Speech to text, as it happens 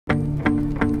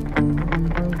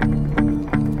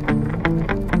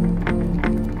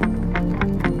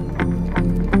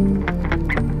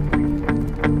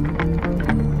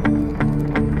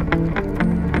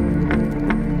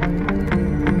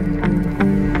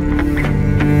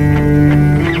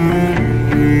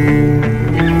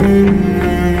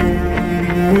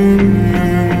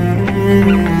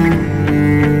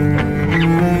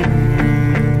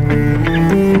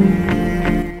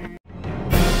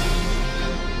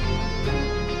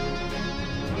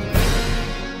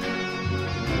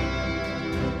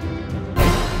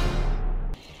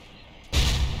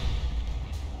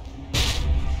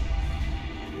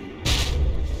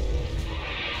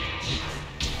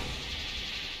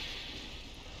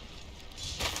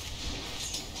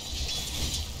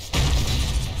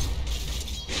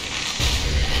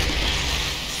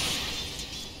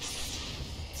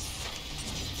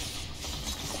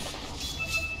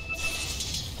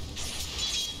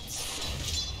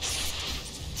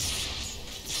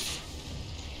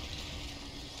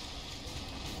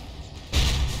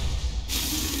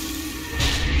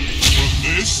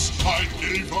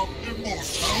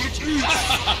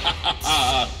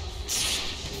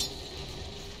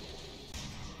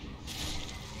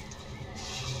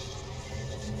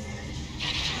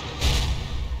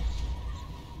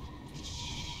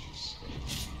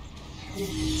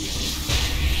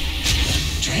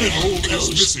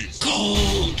missing.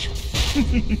 Cold.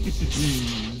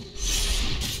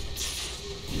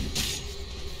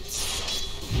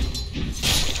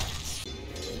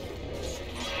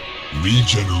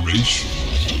 Regeneration.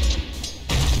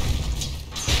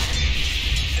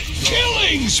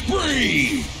 Killing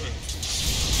spree!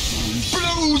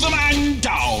 Blow the man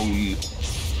down!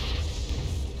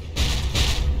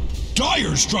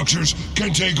 Dire structures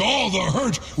can take all the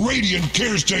hurt Radiant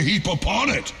cares to heap upon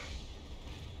it.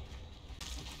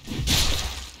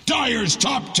 Dire's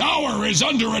top tower is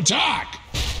under attack.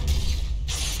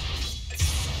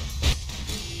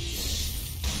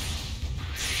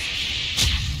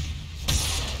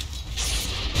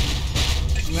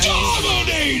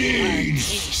 Dominating!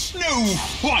 No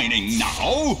whining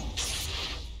now!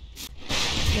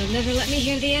 You'll never let me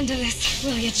hear the end of this,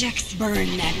 will you, Jax?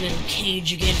 Burn that little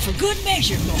cage again for good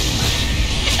measure, boy.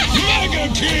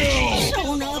 Mega kill!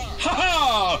 Sewn up. Ha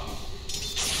ha!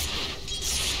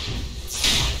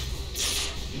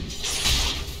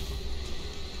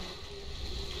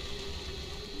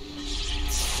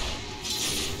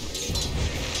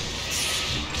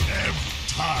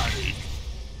 Tide.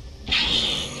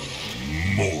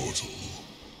 Mortal.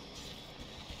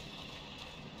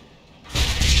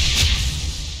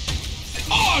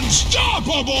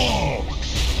 Unstoppable!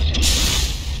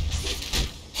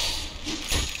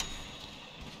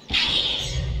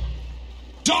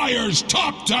 Dire's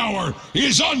top tower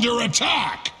is under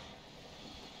attack!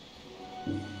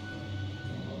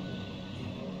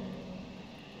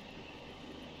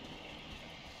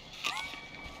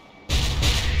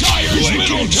 Dire's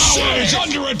middle tower is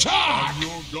under attack!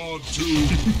 Your god too.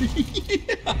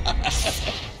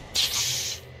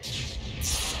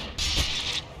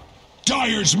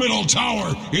 Dire's middle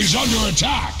tower is under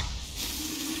attack!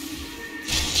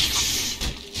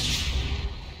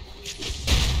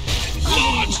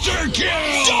 Monster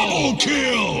kill! Double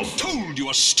kill! Told you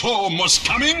a storm was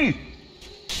coming!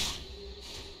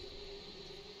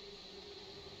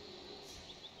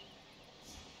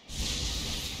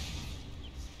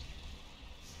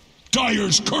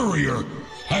 Dire's courier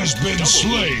has been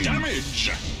slain!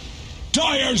 Damage!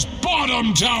 Dire's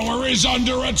bottom tower is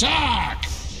under attack!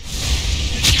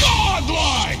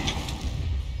 Godlike!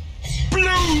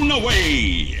 Blown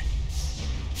away!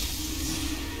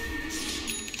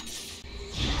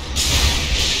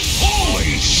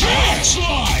 Holy shit!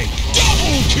 Axe-like!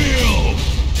 Double kill!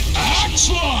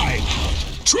 Axe-like!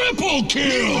 Triple You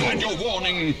kill! had your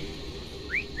warning!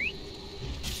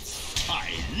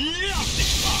 I love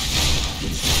this part!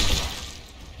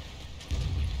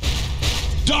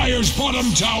 Dire's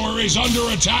bottom tower is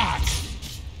under attack!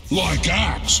 Like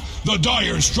Axe, the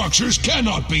Dire structures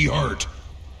cannot be hurt!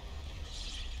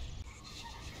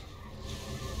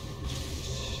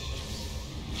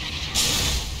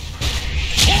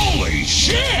 Holy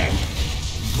shit!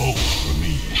 Go for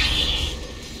me.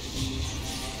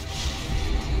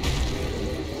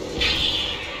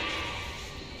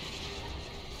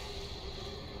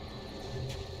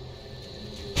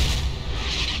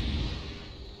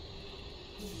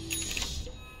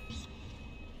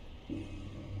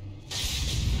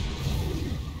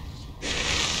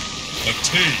 A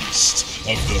taste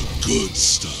of the good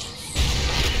stuff.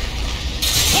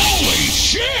 Holy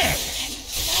shit!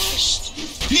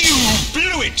 You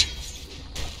blew it!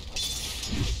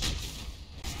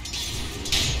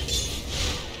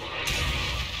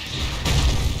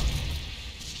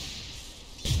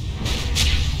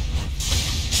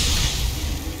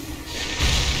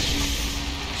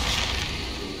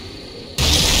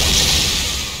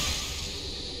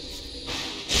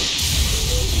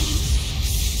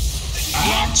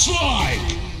 Axe-like!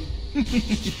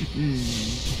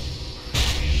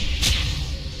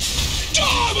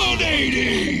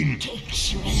 Dominating!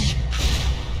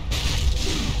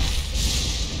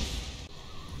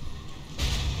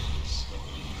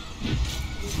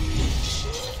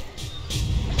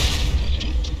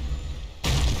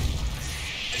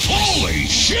 Holy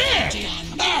shit!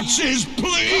 Axe is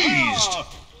pleased!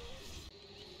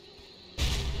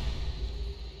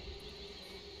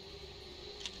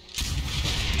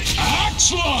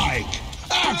 Axe-like!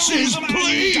 Axe is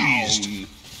pleased! Down.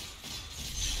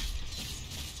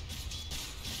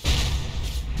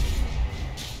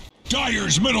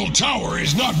 Dire's middle tower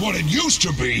is not what it used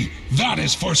to be, that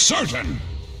is for certain.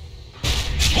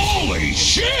 Holy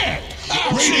shit!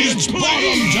 Radiant's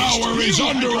bottom tower is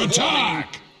under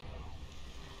attack!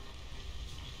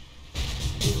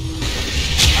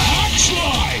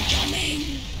 Axe-like!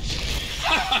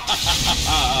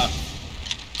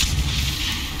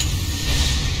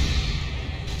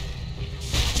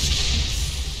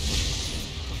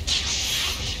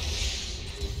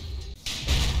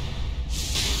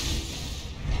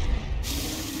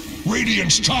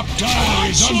 Radiant's top tower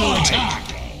is under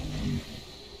attack.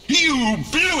 You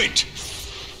blew it!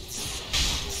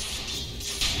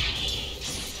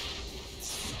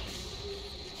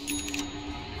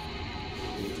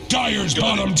 Dire's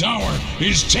bottom tower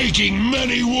is taking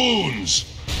many wounds.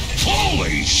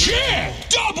 Holy shit!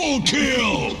 Double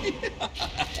kill!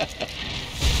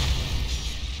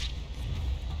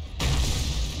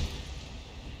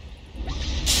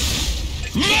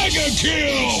 Mega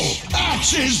kill!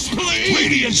 Axes, please!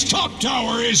 Radiant's top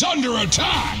tower is under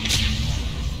attack.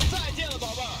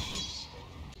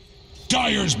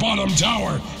 Dire's bottom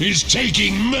tower is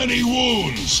taking many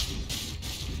wounds.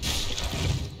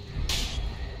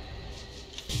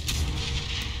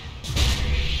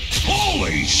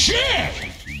 Holy shit!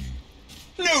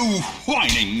 No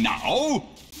whining now!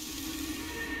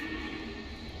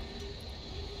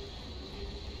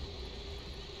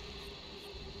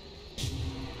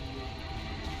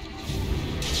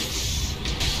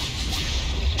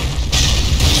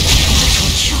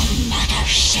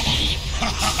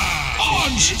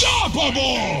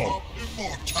 Unstoppable!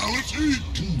 Immortality?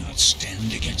 Do not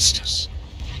stand against us.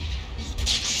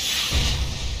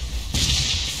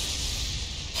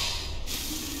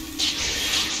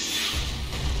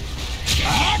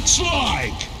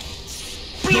 Axe-like!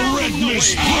 The red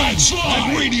mist spreads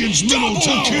and Radiant's middle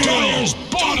tower. Dire's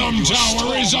bottom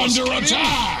tower is under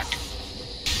attack!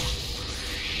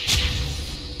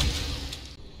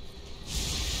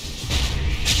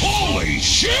 Holy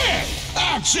shit!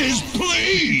 Axe is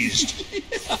pleased!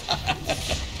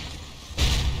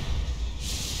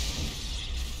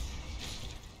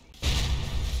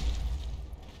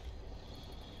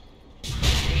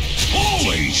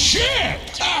 Holy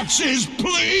shit! Axe is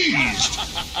pleased!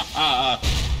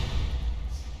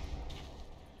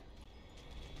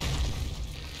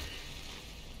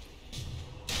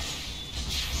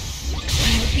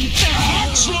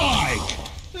 Axe-like!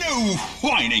 No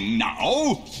whining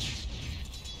now!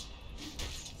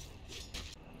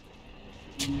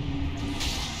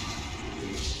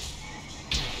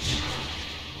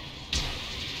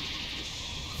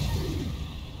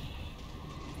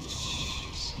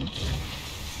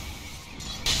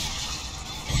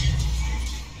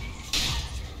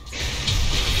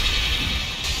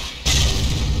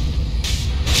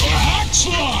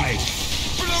 Axe-like!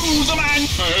 Blew the man!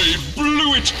 I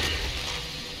blew it!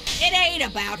 It ain't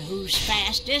about who's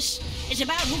fastest. It's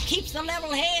about who keeps the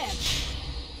level head.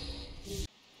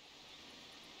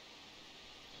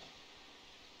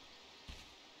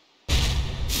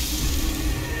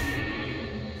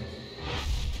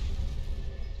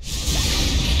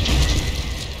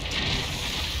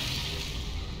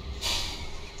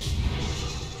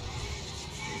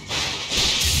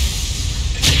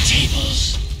 The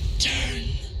tables turn.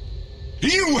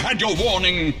 You had your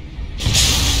warning!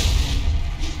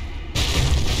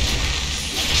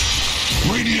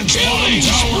 Radiant's bottom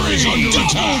tower is under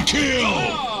attack!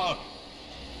 Kill!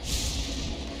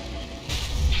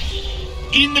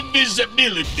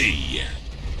 Invisibility.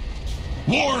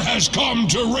 War has come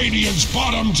to Radiant's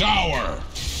bottom tower!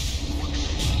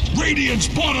 Radiant's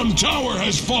bottom tower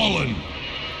has fallen!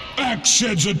 Axe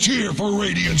sheds a tear for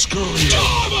Radiant's courier!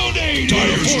 Dominating!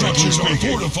 Dire structures are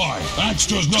fortified! Axe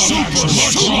does not act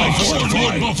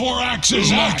fortified before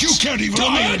Axe's axe! You can't even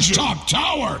Dire's top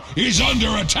tower is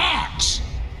under attacks!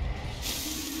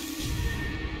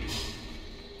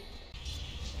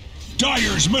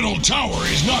 Dire's middle tower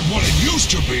is not what it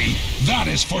used to be, that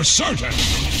is for certain!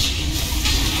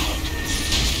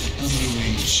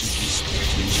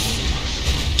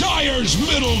 Dire's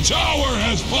middle tower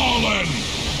has fallen!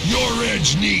 Your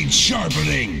edge needs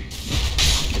sharpening!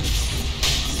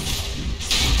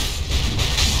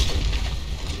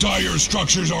 Dire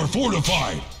structures are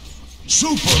fortified!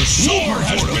 Super War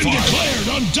has been declared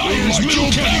on Dire's middle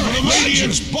barracks!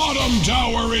 Radiant's bottom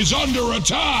tower is under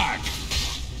attack!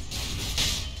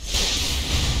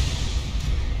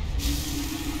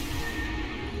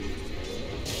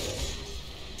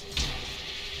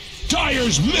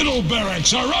 Dire's middle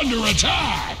barracks are under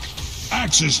attack!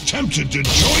 Axe is tempted to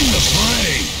join the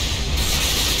fray!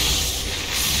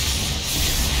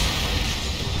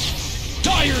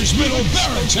 Dire's middle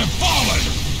barracks have fallen!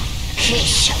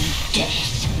 Kiss of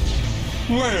death.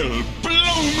 Well,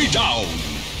 blow me down!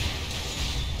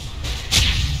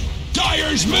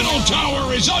 Dire's middle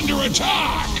tower is under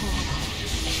attack!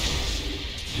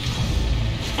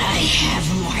 I have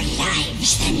more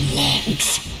lives than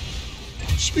legs.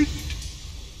 Spirit,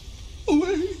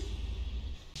 away!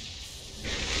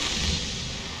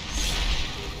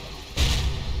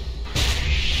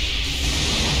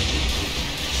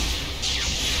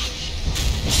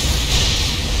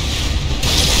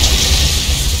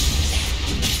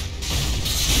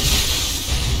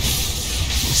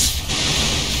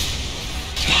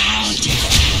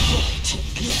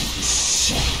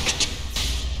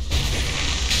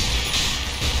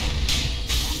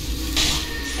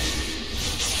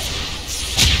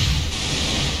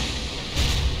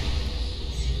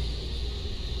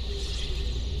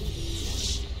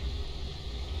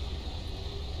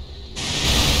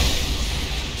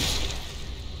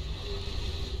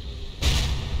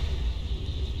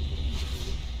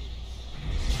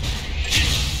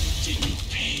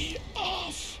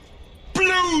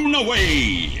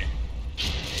 away!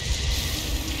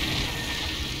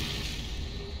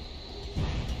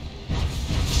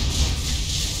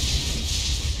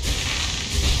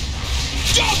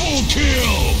 Double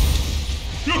kill!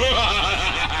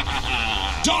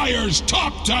 Dire's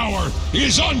top tower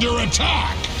is under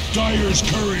attack! Dire's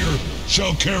courier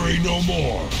shall carry no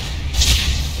more.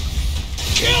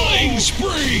 Killing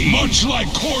spree! Much like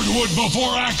cordwood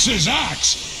before axe's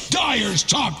axe, Dire's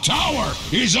top tower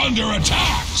is under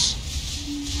attacks!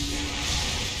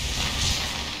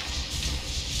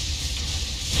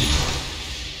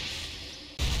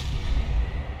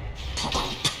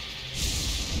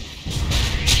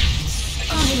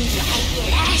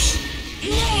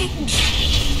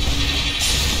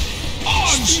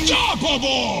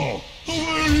 Unstoppable!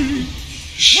 Away!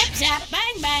 Zip zap,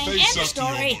 bang bang, Face end up to your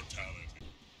story. mortality.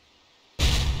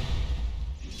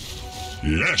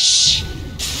 Yes!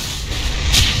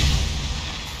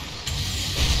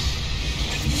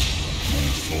 My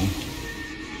fault.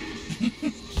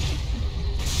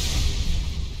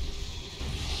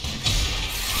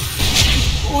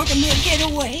 Mortimer, get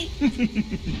away.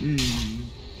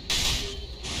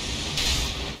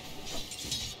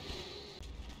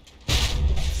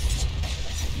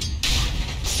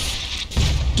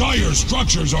 Dire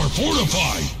structures are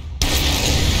fortified.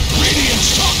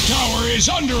 Radiant's top tower is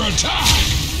under attack.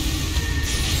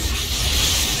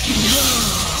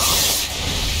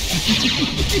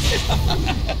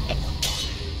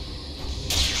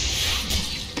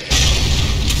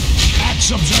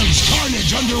 Axe observes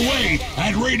carnage underway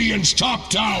at Radiant's top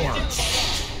tower.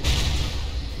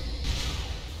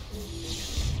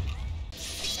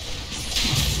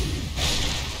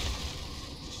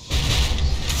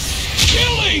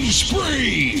 Killing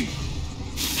spree!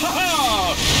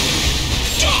 Ha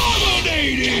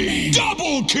Dominating!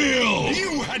 Double kill!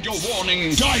 You had your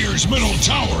warning! Dire's middle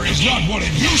tower is not what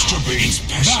it used to be.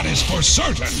 That is for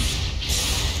certain.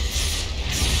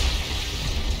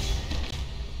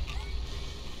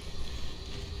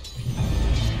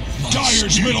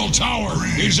 Dire's middle tower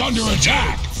is under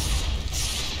attack.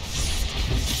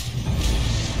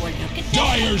 Well, look at that.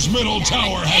 Dire's middle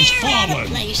tower has Tear out of fallen.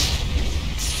 place.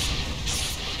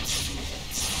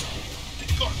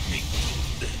 Got me.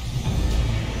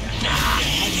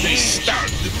 They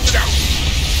started without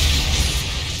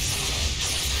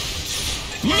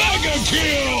Mega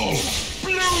kill!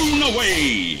 Blown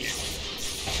away!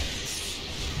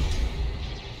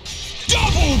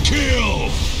 Double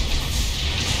kill!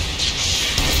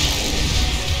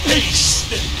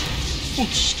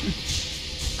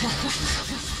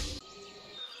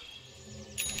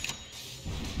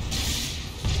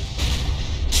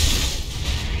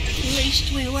 At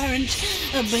least we weren't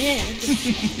a bed.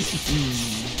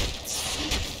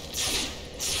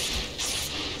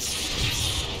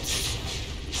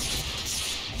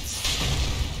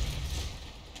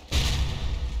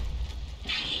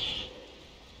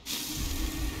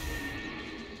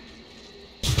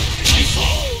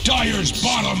 Dire's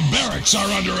bottom barracks are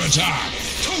under attack.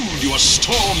 Told you a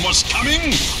storm was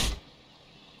coming!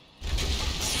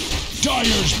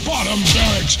 Dire's bottom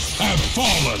barracks have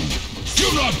fallen.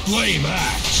 Do not blame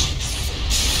Axe.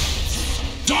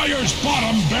 Dire's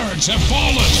bottom barracks have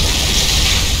fallen.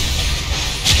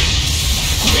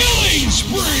 Killing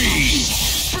spree!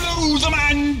 Blow the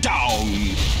man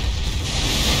down!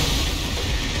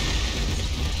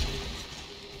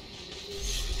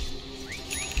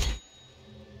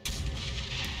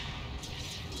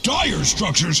 Dire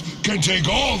structures can take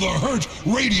all the hurt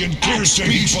Radiant cares to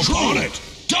heap upon it.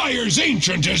 Dire's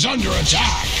Ancient is under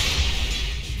attack.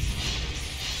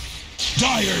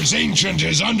 Dire's Ancient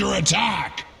is under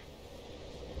attack.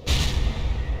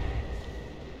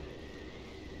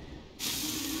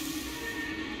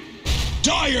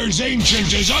 Dire's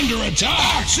Ancient is under attack.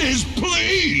 Axe is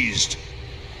pleased.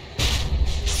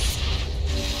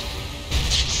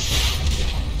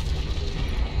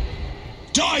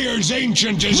 Dire's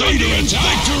Ancient is under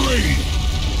attack. Victory!